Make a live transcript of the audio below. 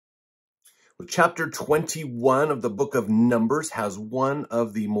Chapter 21 of the book of Numbers has one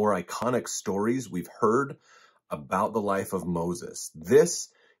of the more iconic stories we've heard about the life of Moses. This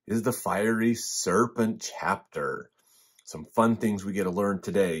is the fiery serpent chapter. Some fun things we get to learn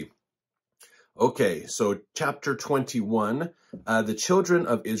today. Okay, so chapter 21, the children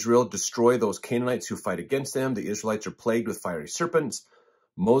of Israel destroy those Canaanites who fight against them. The Israelites are plagued with fiery serpents.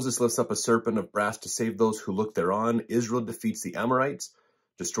 Moses lifts up a serpent of brass to save those who look thereon. Israel defeats the Amorites,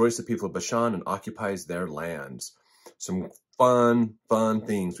 destroys the people of Bashan, and occupies their lands. Some fun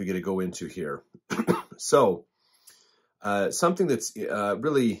things we get to go into here. So, something that's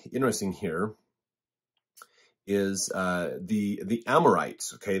really interesting here is the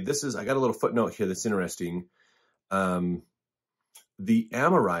Amorites. Okay, I got a little footnote here that's interesting. The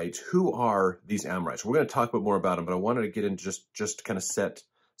Amorites, who are these Amorites? We're going to talk a bit more about them, but I wanted to get into just to kind of set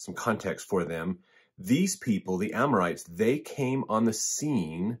some context for them. These people, the Amorites, they came on the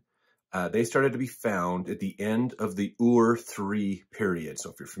scene. They started to be found at the end of the Ur III period.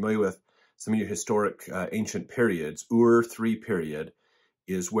 So if you're familiar with some of your historic ancient periods, Ur III period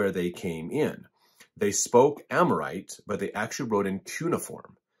is where they came in. They spoke Amorite, but they actually wrote in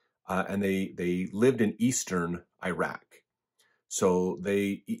cuneiform, and they lived in eastern Iraq. So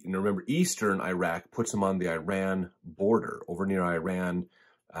remember, eastern Iraq puts them on the Iran border, over near Iran,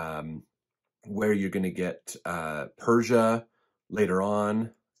 where you're going to get Persia later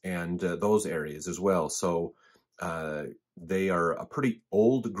on, and those areas as well. So they are a pretty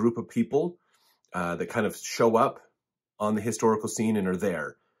old group of people that kind of show up on the historical scene and are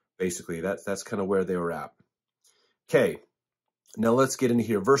there. Basically, that's kind of where they were at. Okay, now let's get into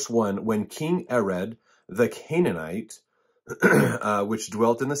here. Verse 1, when King Ered, the Canaanite, which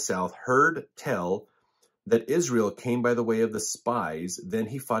dwelt in the south, heard tell that Israel came by the way of the spies, then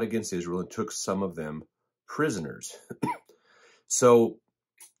he fought against Israel and took some of them prisoners. So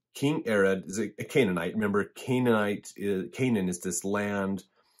King Ered is a Canaanite. Remember, Canaan is this land,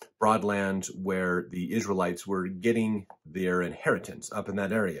 broad land, where the Israelites were getting their inheritance up in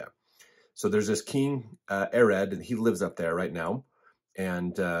that area. So there's this King Ered, and he lives up there right now,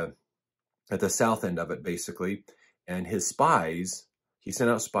 and at the south end of it, basically. And his spies, he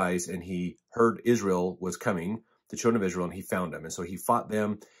sent out spies, and he heard Israel was coming, the children of Israel, and he found them. And so he fought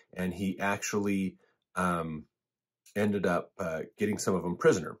them, and he actually ended up getting some of them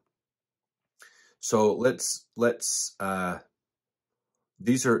prisoner. So there's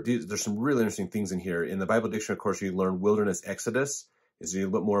some really interesting things in here. In the Bible dictionary, of course, you learn wilderness exodus. Is a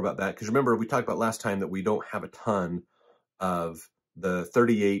little bit more about that. Because remember, we talked about last time that we don't have a ton of the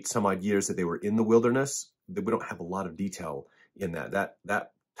 38 some odd years that they were in the wilderness. That we don't have a lot of detail in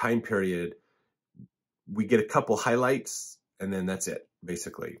that time period. We get a couple highlights, and then that's it,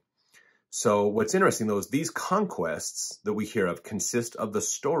 basically. So what's interesting, though, is these conquests that we hear of consist of the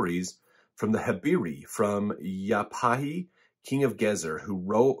stories from the habiri, from Yapahi, king of Gezer, who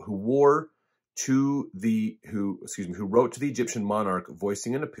wrote to the Egyptian monarch,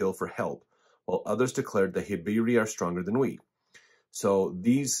 voicing an appeal for help, while others declared the habiri are stronger than we. So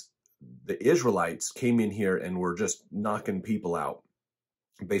the Israelites came in here and were just knocking people out.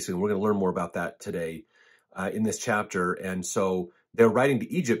 Basically, we're going to learn more about that today in this chapter. And so they're writing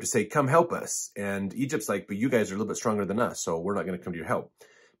to Egypt to say, come help us. And Egypt's like, but you guys are a little bit stronger than us, so we're not going to come to your help.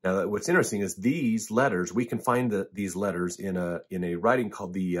 Now, what's interesting is these letters, we can find these letters in a writing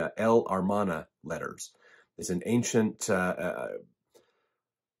called the El-Amarna letters. It's an ancient, I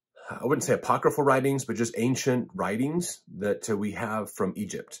wouldn't say apocryphal writings, but just ancient writings that we have from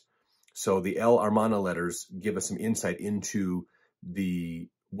Egypt. So the El-Amarna letters give us some insight into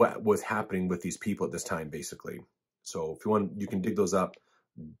what was happening with these people at this time, basically. So if you want, you can dig those up.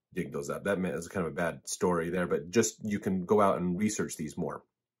 That is kind of a bad story there, but just you can go out and research these more.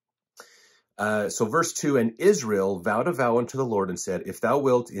 So verse 2, and Israel vowed a vow unto the Lord and said, if thou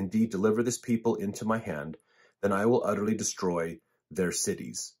wilt indeed deliver this people into my hand, then I will utterly destroy their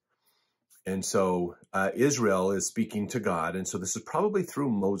cities. And so Israel is speaking to God, and so this is probably through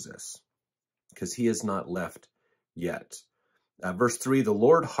Moses, because he has not left yet. Verse 3, the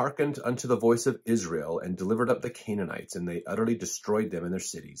Lord hearkened unto the voice of Israel and delivered up the Canaanites, and they utterly destroyed them in their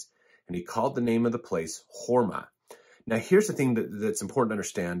cities. And he called the name of the place Hormah. Now here's the thing that's important to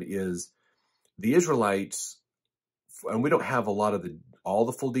understand is the Israelites, and we don't have a lot of all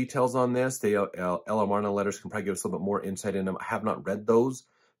the full details on this. The El-Amarna letters can probably give us a little bit more insight in them. I have not read those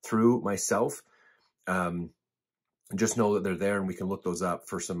through myself. Just know that they're there, and we can look those up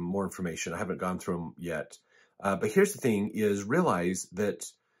for some more information. I haven't gone through them yet. But here's the thing, is realize that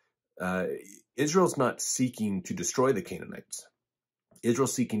Israel's not seeking to destroy the Canaanites.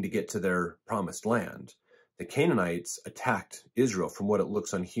 Israel's seeking to get to their promised land. The Canaanites attacked Israel from what it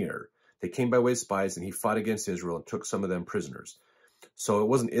looks on here. They came by way of spies, and he fought against Israel and took some of them prisoners. So it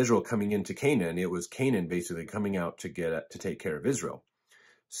wasn't Israel coming into Canaan. It was Canaan basically coming out to take care of Israel.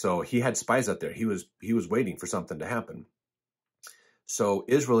 So he had spies out there. He was waiting for something to happen. So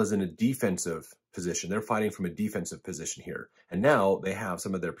Israel is in a defensive position. They're fighting from a defensive position here. And now they have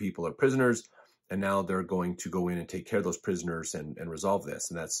some of their people are prisoners, and now they're going to go in and take care of those prisoners and resolve this.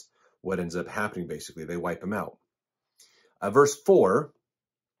 And that's what ends up happening, basically. They wipe them out. Verse 4,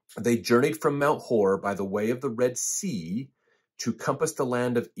 they journeyed from Mount Hor by the way of the Red Sea to compass the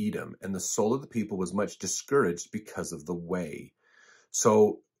land of Edom, and the soul of the people was much discouraged because of the way.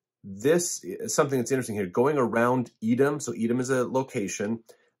 So this is something that's interesting here. Going around Edom, so Edom is a location.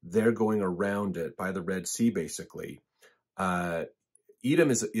 They're going around it by the Red Sea, basically.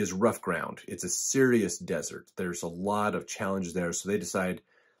 Edom is rough ground. It's a serious desert. There's a lot of challenges there. So they decide,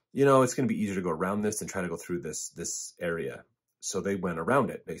 you know, it's going to be easier to go around this than try to go through this area. So they went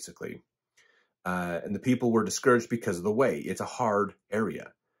around it, basically. And the people were discouraged because of the way. It's a hard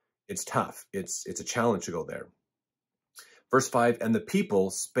area. It's tough. It's a challenge to go there. Verse 5, and the people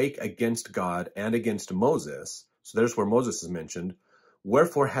spake against God and against Moses. So there's where Moses is mentioned.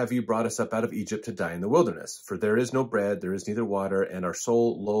 Wherefore have you brought us up out of Egypt to die in the wilderness? For there is no bread, there is neither water, and our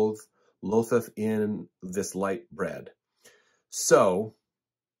soul loatheth in this light bread. So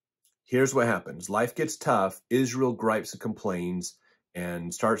here's what happens. Life gets tough. Israel gripes and complains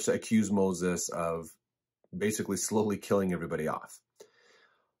and starts to accuse Moses of basically slowly killing everybody off.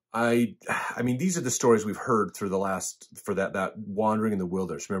 I mean, these are the stories we've heard through that wandering in the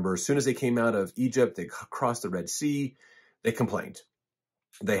wilderness. Remember, as soon as they came out of Egypt, they crossed the Red Sea, they complained.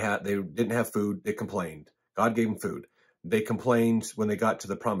 They didn't have food, they complained. God gave them food. They complained when they got to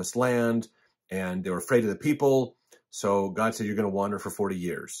the promised land, and they were afraid of the people. So God said, you're going to wander for 40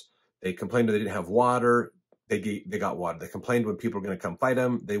 years. They complained that they didn't have water. They got water. They complained when people were going to come fight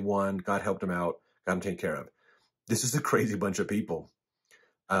them. They won. God helped them out. Got them taken care of. This is a crazy bunch of people.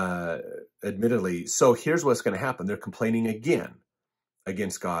 Admittedly. So here's what's going to happen. They're complaining again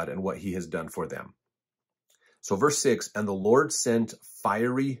against God and what he has done for them. So verse 6, and the Lord sent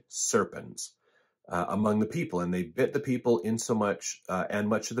fiery serpents among the people, and they bit the people insomuch, and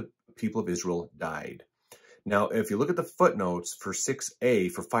much of the people of Israel died. Now, if you look at the footnotes for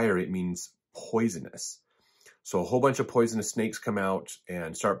 6a, for fire, it means poisonous. So a whole bunch of poisonous snakes come out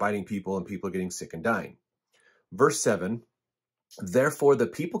and start biting people, and people are getting sick and dying. Verse 7, therefore the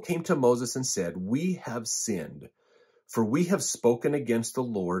people came to Moses and said, we have sinned, for we have spoken against the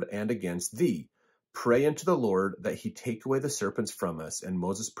Lord and against thee. Pray unto the Lord that he take away the serpents from us. And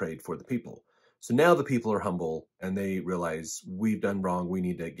Moses prayed for the people. So now the people are humble and they realize we've done wrong. We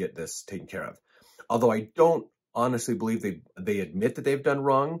need to get this taken care of. Although I don't honestly believe they admit that they've done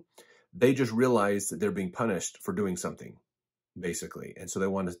wrong. They just realize that they're being punished for doing something, basically. And so they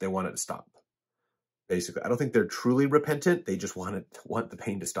want it to stop. Basically, I don't think they're truly repentant. They just want the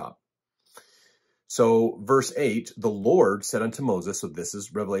pain to stop. So verse 8, the Lord said unto Moses, so this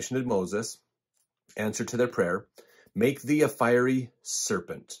is revelation to Moses, answer to their prayer, make thee a fiery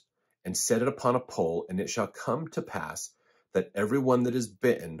serpent and set it upon a pole, and it shall come to pass that every one that is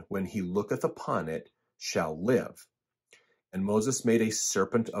bitten, when he looketh upon it, shall live. And Moses made a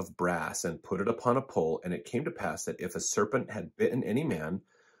serpent of brass and put it upon a pole, and it came to pass that if a serpent had bitten any man,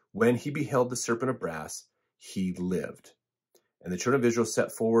 when he beheld the serpent of brass, he lived. And the children of Israel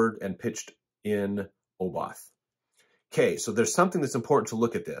set forward and pitched in Oboth. Okay, so there's something that's important to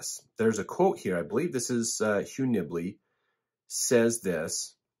look at this. There's a quote here. I believe this is Hugh Nibley says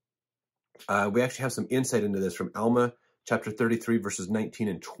this. We actually have some insight into this from Alma, chapter 33, verses 19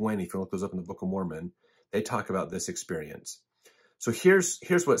 and 20. If you look those up in the Book of Mormon, they talk about this experience. So here's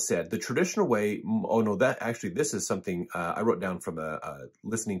what's said. The traditional way, oh no, this is something I wrote down from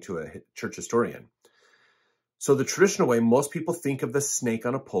listening to a church historian. So the traditional way, most people think of the snake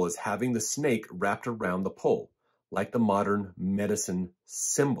on a pole as having the snake wrapped around the pole, like the modern medicine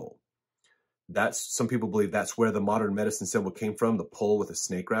symbol. Some people believe that's where the modern medicine symbol came from. The pole with a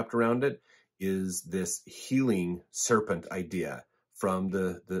snake wrapped around it is this healing serpent idea from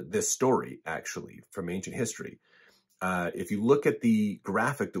this story, actually, from ancient history. If you look at the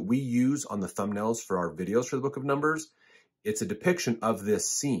graphic that we use on the thumbnails for our videos for the Book of Numbers, it's a depiction of this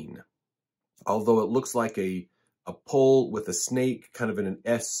scene. Although it looks like a pole with a snake kind of in an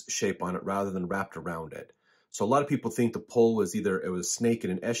S shape on it rather than wrapped around it. So a lot of people think the pole was either it was a snake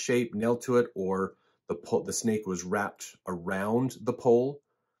in an S shape nailed to it, or the snake was wrapped around the pole,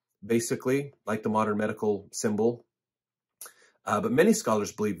 basically, like the modern medical symbol. But many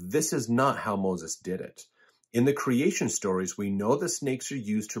scholars believe this is not how Moses did it. In the creation stories, we know the snakes are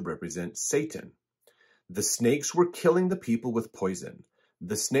used to represent Satan. The snakes were killing the people with poison.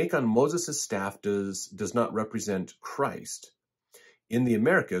 The snake on Moses' staff does not represent Christ. In the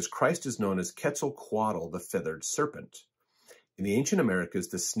Americas, Christ is known as Quetzalquatal, the feathered serpent. In the ancient Americas,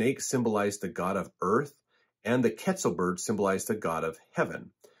 the snake symbolized the god of earth, and the Quetzal bird symbolized the god of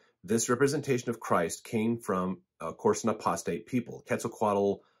heaven. This representation of Christ came from, of course, an apostate people.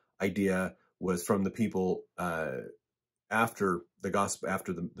 Quetzalcoatl idea was from the people after the gospel,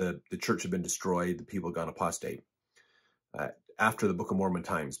 after the church had been destroyed, the people had gone apostate. After the Book of Mormon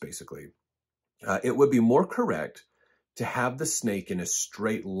times, basically. It would be more correct to have the snake in a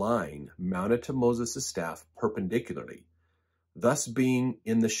straight line mounted to Moses' staff perpendicularly, thus being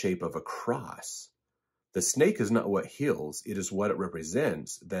in the shape of a cross. The snake is not what heals, it is what it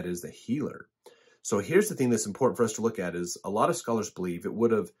represents that is the healer. So here's the thing that's important for us to look at is a lot of scholars believe it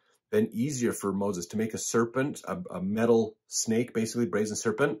would have been easier for Moses to make a serpent, a metal snake, basically brazen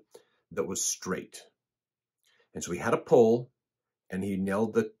serpent, that was straight. And so he had a pole, and he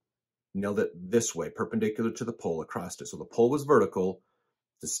nailed it this way, perpendicular to the pole across it. So the pole was vertical,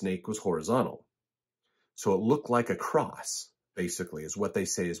 the snake was horizontal. So it looked like a cross, basically, is what they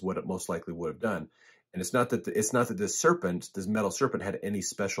say is what it most likely would have done. And it's not that this serpent, this metal serpent, had any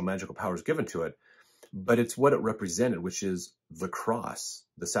special magical powers given to it, but it's what it represented, which is the cross,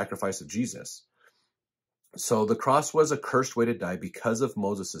 the sacrifice of Jesus. So the cross was a cursed way to die because of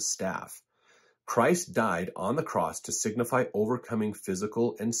Moses' staff. Christ died on the cross to signify overcoming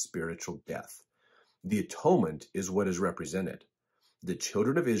physical and spiritual death. The atonement is what is represented. The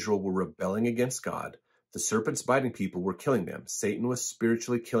children of Israel were rebelling against God. The serpents biting people were killing them. Satan was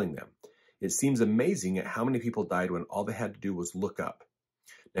spiritually killing them. It seems amazing at how many people died when all they had to do was look up.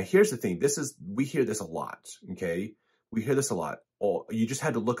 Now, here's the thing. We hear this a lot, okay? We hear this a lot. Oh, you just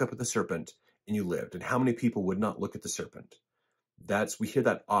had to look up at the serpent and you lived. And how many people would not look at the serpent? We hear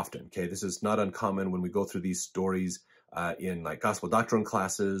that often, okay? This is not uncommon when we go through these stories in like gospel doctrine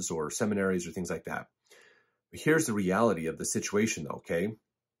classes or seminaries or things like that. But here's the reality of the situation though, okay?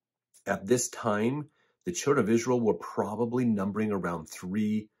 At this time, the children of Israel were probably numbering around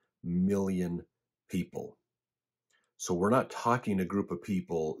 3 million people. So we're not talking a group of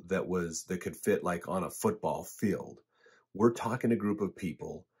people that could fit like on a football field. We're talking a group of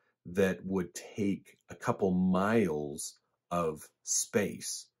people that would take a couple miles of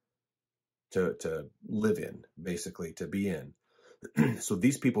space to live in, basically, to be in. So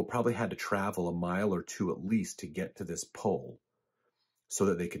these people probably had to travel a mile or two at least to get to this pole so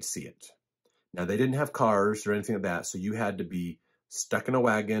that they could see it. Now, they didn't have cars or anything like that, so you had to be stuck in a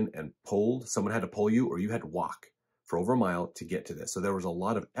wagon and pulled. Someone had to pull you, or you had to walk for over a mile to get to this. So there was a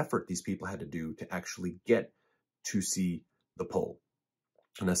lot of effort these people had to do to actually get to see the pole.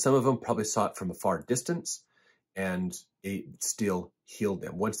 Now, some of them probably saw it from a far distance, and it still healed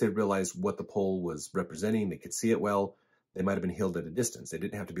them. Once they realized what the pole was representing, they could see it well, they might have been healed at a distance. They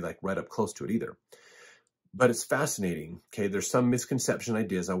didn't have to be like right up close to it either. But it's fascinating, okay? There's some misconception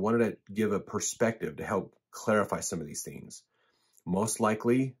ideas. I wanted to give a perspective to help clarify some of these things. Most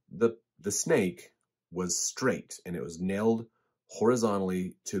likely, the snake was straight, and it was nailed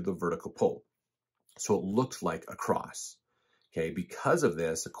horizontally to the vertical pole. So it looked like a cross, okay? Because of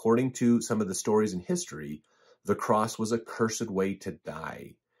this, according to some of the stories in history, the cross was a cursed way to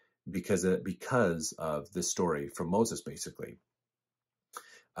die because of this story from Moses, basically.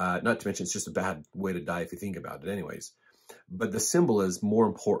 Not to mention, it's just a bad way to die if you think about it anyways. But the symbol is more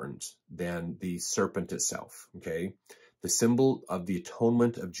important than the serpent itself, okay? The symbol of the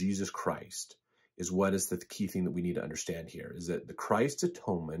atonement of Jesus Christ is what is the key thing that we need to understand here, is that the Christ's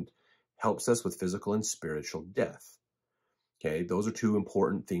atonement helps us with physical and spiritual death. Okay, those are two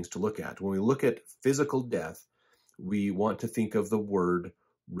important things to look at. When we look at physical death, we want to think of the word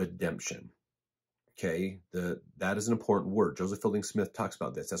redemption. Okay, that is an important word. Joseph Fielding Smith talks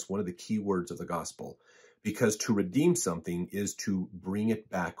about this. That's one of the key words of the gospel, because to redeem something is to bring it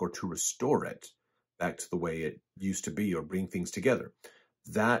back or to restore it back to the way it used to be, or bring things together.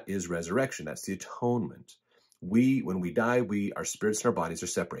 That is resurrection. That's the atonement. When we die, our spirits and our bodies are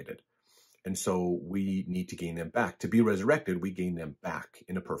separated. And so we need to gain them back. To be resurrected, we gain them back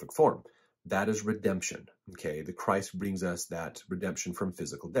in a perfect form. That is redemption. Okay, the Christ brings us that redemption from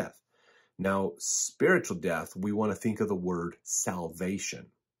physical death. Now, spiritual death, we want to think of the word salvation.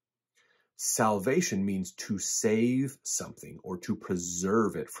 Salvation means to save something or to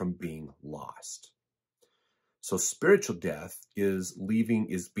preserve it from being lost. So spiritual death is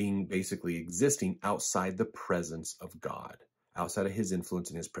being basically existing outside the presence of God, outside of his influence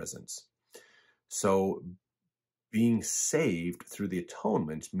and his presence. So being saved through the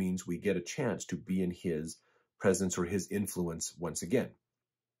atonement means we get a chance to be in his presence or his influence once again.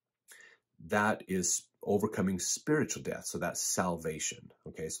 That is overcoming spiritual death. So that's salvation.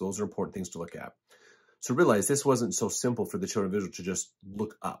 Okay, so those are important things to look at. So realize this wasn't so simple for the children of Israel to just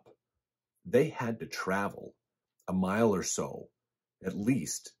look up. They had to travel a mile or so, at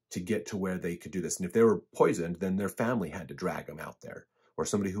least, to get to where they could do this. And if they were poisoned, then their family had to drag them out there. Or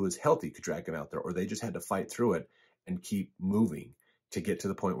somebody who was healthy could drag them out there. Or they just had to fight through it and keep moving to get to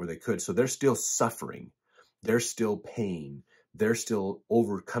the point where they could. So they're still suffering. There's still pain. They're still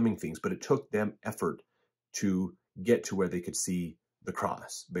overcoming things. But it took them effort to get to where they could see the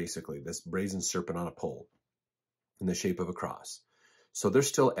cross, basically, this brazen serpent on a pole in the shape of a cross. So there's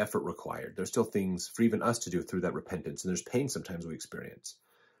still effort required. There's still things for even us to do through that repentance. And there's pain sometimes we experience.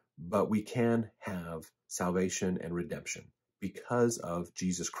 But we can have salvation and redemption because of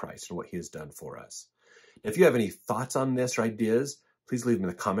Jesus Christ and what he has done for us. Now, if you have any thoughts on this or ideas, please leave them in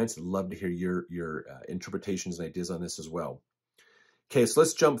the comments. I'd love to hear your interpretations and ideas on this as well. Okay, so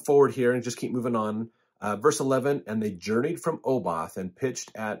let's jump forward here and just keep moving on. Verse 11, and they journeyed from Oboth and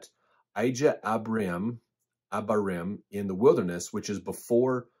pitched at Abarim in the wilderness, which is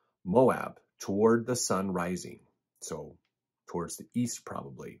before Moab, toward the sun rising. So towards the east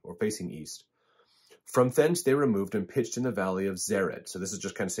probably, or facing east. From thence they removed and pitched in the valley of Zered. So this is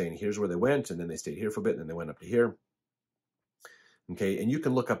just kind of saying, here's where they went, and then they stayed here for a bit, and then they went up to here. Okay, and you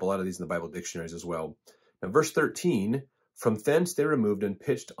can look up a lot of these in the Bible dictionaries as well. Now, verse 13, from thence they removed and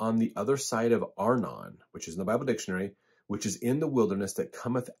pitched on the other side of Arnon, which is in the Bible dictionary, which is in the wilderness that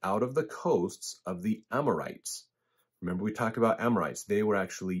cometh out of the coasts of the Amorites. Remember, we talked about Amorites. They were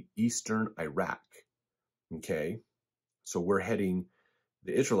actually eastern Iraq. Okay, so we're heading,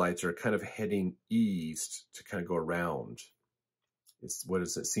 the Israelites are kind of heading east to kind of go around. It's what it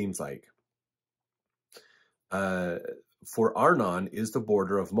seems like. For Arnon is the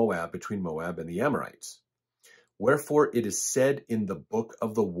border of Moab, between Moab and the Amorites. Wherefore it is said in the book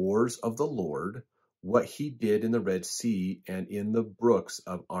of the wars of the Lord, what he did in the Red Sea and in the brooks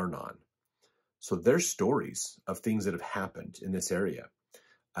of Arnon. So there's stories of things that have happened in this area.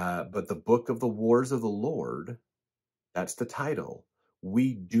 But the book of the wars of the Lord, that's the title.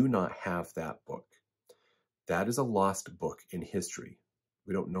 We do not have that book. That is a lost book in history.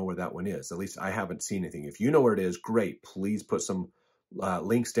 We don't know where that one is. At least I haven't seen anything. If you know where it is, great. Please put some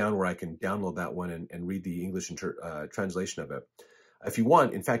links down where I can download that one and read the English translation of it. If you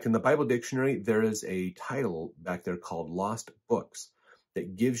want, in fact, in the Bible dictionary, there is a title back there called Lost Books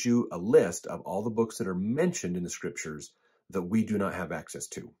that gives you a list of all the books that are mentioned in the scriptures that we do not have access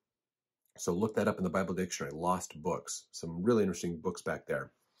to. So look that up in the Bible dictionary, Lost Books. Some really interesting books back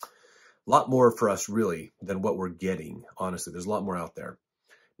there. A lot more for us, really, than what we're getting, honestly. There's a lot more out there.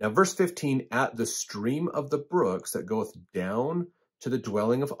 Now, verse 15, at the stream of the brooks that goeth down to the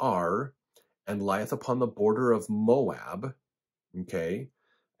dwelling of Ar, and lieth upon the border of Moab, okay,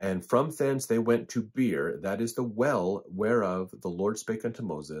 and from thence they went to Beer, that is the well whereof the Lord spake unto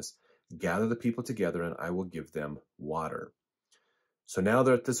Moses, gather the people together, and I will give them water. So now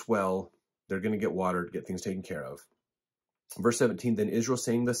they're at this well, they're going to get water, get things taken care of. Verse 17, then Israel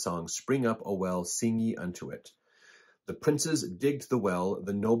sang the song, spring up, O well, sing ye unto it. The princes digged the well,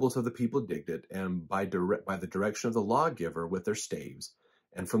 the nobles of the people digged it, and by the direction of the lawgiver with their staves,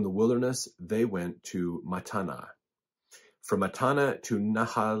 and from the wilderness they went to Mattanah. From Mattanah to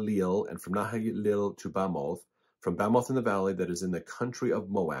Nahalil, and from Nahalil to Bamoth, from Bamoth in the valley that is in the country of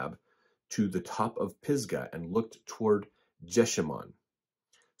Moab, to the top of Pisgah, and looked toward Jeshimon.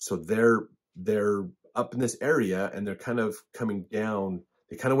 So they're up in this area, and they're kind of coming down.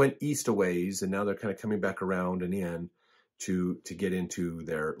 They kind of went east a ways, and now they're kind of coming back around and in to get into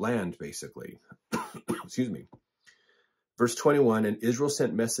their land, basically. Excuse me. Verse 21, and Israel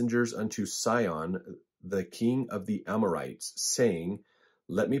sent messengers unto Sihon, the king of the Amorites, saying,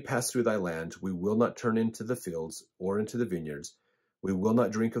 let me pass through thy land. We will not turn into the fields or into the vineyards. We will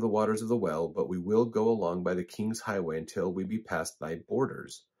not drink of the waters of the well, but we will go along by the king's highway until we be past thy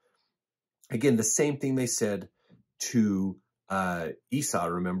borders. Again, the same thing they said to Esau,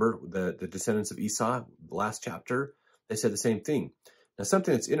 remember, the descendants of Esau, the last chapter, they said the same thing. Now,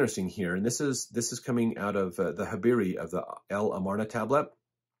 something that's interesting here, and this is coming out of the habiri of the El-Amarna tablet,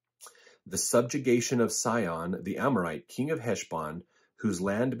 the subjugation of Sihon, the Amorite, king of Heshbon, whose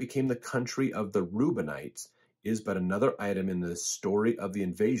land became the country of the Reubenites, is but another item in the story of the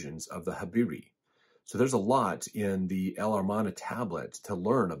invasions of the habiri. So there's a lot in the El-Amarna tablet to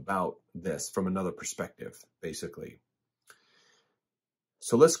learn about this from another perspective, basically.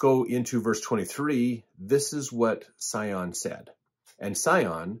 So let's go into verse 23. This is what Sihon said. And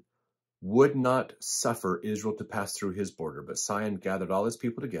Sihon would not suffer Israel to pass through his border, but Sihon gathered all his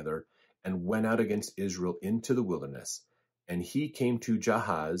people together and went out against Israel into the wilderness. and he came to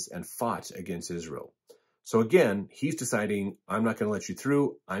Jahaz and fought against Israel. So again, he's deciding, I'm not going to let you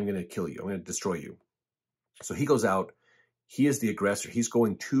through. I'm going to kill you. I'm going to destroy you. So he goes out. He is the aggressor. He's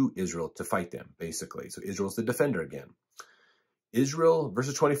going to Israel to fight them, basically. So Israel's the defender again. Israel,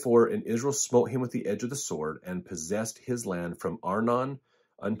 verses 24, and Israel smote him with the edge of the sword and possessed his land from Arnon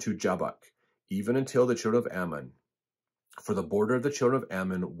unto Jabbok, even until the children of Ammon. For the border of the children of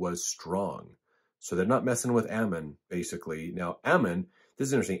Ammon was strong. So they're not messing with Ammon, basically. Now, Ammon, this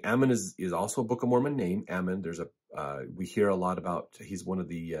is interesting. Ammon is also a Book of Mormon name. Ammon, we hear a lot about, he's one of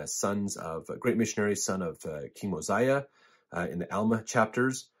the sons of, great missionary, son of King Mosiah in the Alma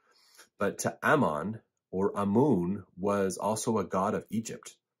chapters. But Ammon, or Amun, was also a god of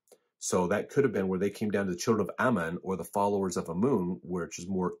Egypt. So that could have been where they came down to the children of Ammon, or the followers of Amun, which is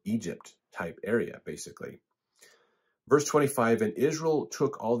more Egypt type area, basically. Verse 25, and Israel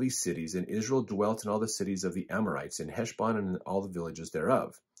took all these cities, and Israel dwelt in all the cities of the Amorites, in Heshbon and in all the villages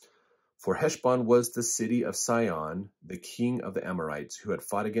thereof. For Heshbon was the city of Sihon, the king of the Amorites, who had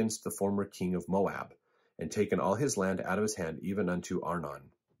fought against the former king of Moab, and taken all his land out of his hand, even unto Arnon.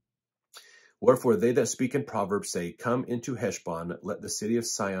 Wherefore they that speak in Proverbs say, come into Heshbon, let the city of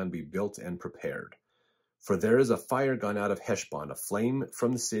Sihon be built and prepared. For there is a fire gone out of Heshbon, a flame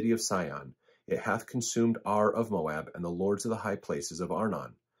from the city of Sihon. It hath consumed Ar of Moab, and the lords of the high places of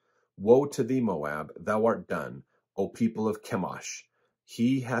Arnon. Woe to thee, Moab, thou art done, O people of Chemosh.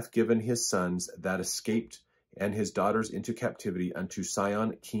 He hath given his sons that escaped, and his daughters into captivity unto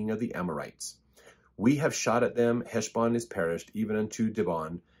Sihon, king of the Amorites. We have shot at them, Heshbon is perished, even unto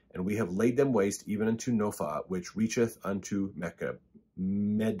Dibon, and we have laid them waste, even unto Nophah, which reacheth unto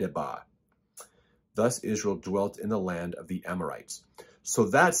Medeba. Thus Israel dwelt in the land of the Amorites. So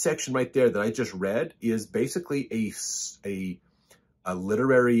that section right there that I just read is basically a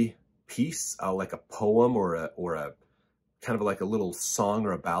literary piece, like a poem or a kind of like a little song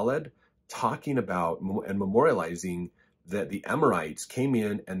or a ballad, talking about and memorializing that the Amorites came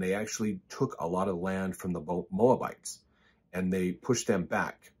in and they actually took a lot of land from the Moabites, and they pushed them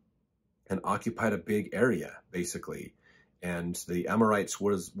back and occupied a big area, basically. And the Amorites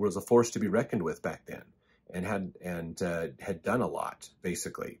was a force to be reckoned with back then, and had done a lot,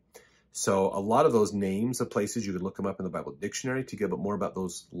 basically. So a lot of those names of places, you could look them up in the Bible dictionary to get a bit more about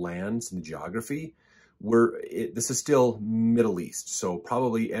those lands and the geography. This is still Middle East, so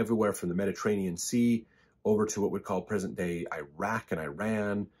probably everywhere from the Mediterranean Sea over to what we call present-day Iraq and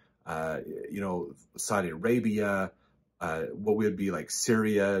Iran, Saudi Arabia, what would be like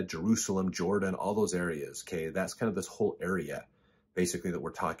Syria, Jerusalem, Jordan, all those areas, okay? That's kind of this whole area, basically, that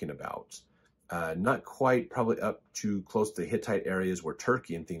we're talking about. Not quite probably up to close to the Hittite areas where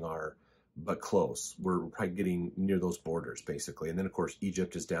Turkey and thing are, but close. We're probably getting near those borders, basically. And then, of course,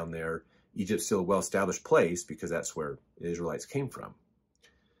 Egypt is down there. Egypt's still a well-established place because that's where the Israelites came from.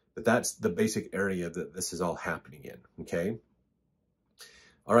 But that's the basic area that this is all happening in, okay?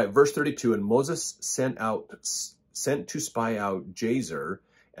 All right, verse 32, and Moses sent to spy out Gezer,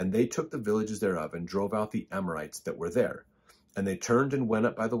 and they took the villages thereof and drove out the Amorites that were there. And they turned and went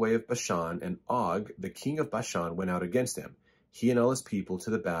up by the way of Bashan, and Og, the king of Bashan, went out against them, he and all his people, to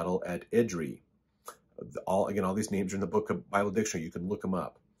the battle at Edrei. All these names are in the book of Bible Dictionary. You can look them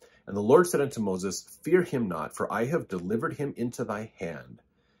up. And the Lord said unto Moses, fear him not, for I have delivered him into thy hand,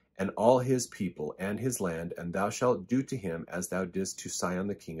 and all his people and his land, and thou shalt do to him as thou didst to Sihon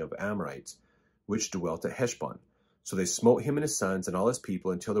the king of Amorites, which dwelt at Heshbon. So they smote him and his sons and all his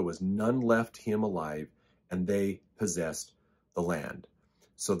people until there was none left him alive, and they possessed the land.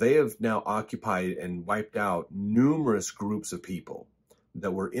 So they have now occupied and wiped out numerous groups of people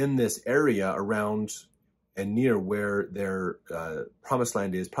that were in this area around and near where their promised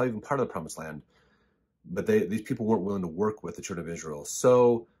land is, probably even part of the promised land. But these people weren't willing to work with the children of Israel,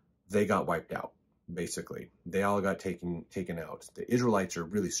 so they got wiped out, basically. They all got taken out. The Israelites are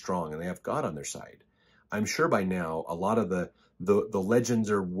really strong, and they have God on their side. I'm sure by now, a lot of the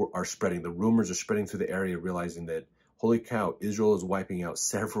legends are spreading. The rumors are spreading through the area, realizing that, holy cow, Israel is wiping out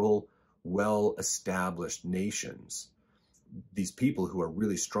several well-established nations. These people who are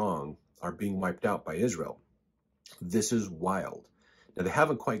really strong are being wiped out by Israel. This is wild. Now, they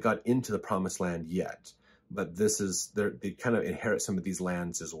haven't quite got into the promised land yet, but they kind of inherit some of these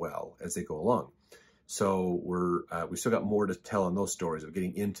lands as well as they go along. So we still got more to tell on those stories of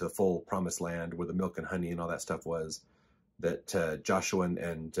getting into the full promised land where the milk and honey and all that stuff was that Joshua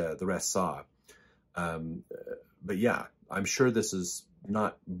and the rest saw. But yeah, I'm sure this is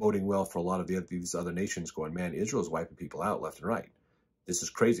not boding well for a lot of these other nations going, man, Israel's wiping people out left and right. This is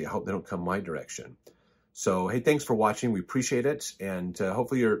crazy. I hope they don't come my direction. So, hey, thanks for watching. We appreciate it. And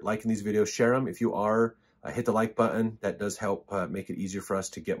hopefully you're liking these videos. Share them if you are. hit the like button. That does help make it easier for us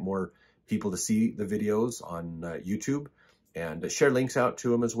to get more people to see the videos on YouTube, and share links out to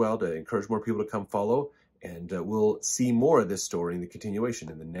them as well to encourage more people to come follow. And we'll see more of this story in the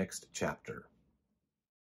continuation in the next chapter.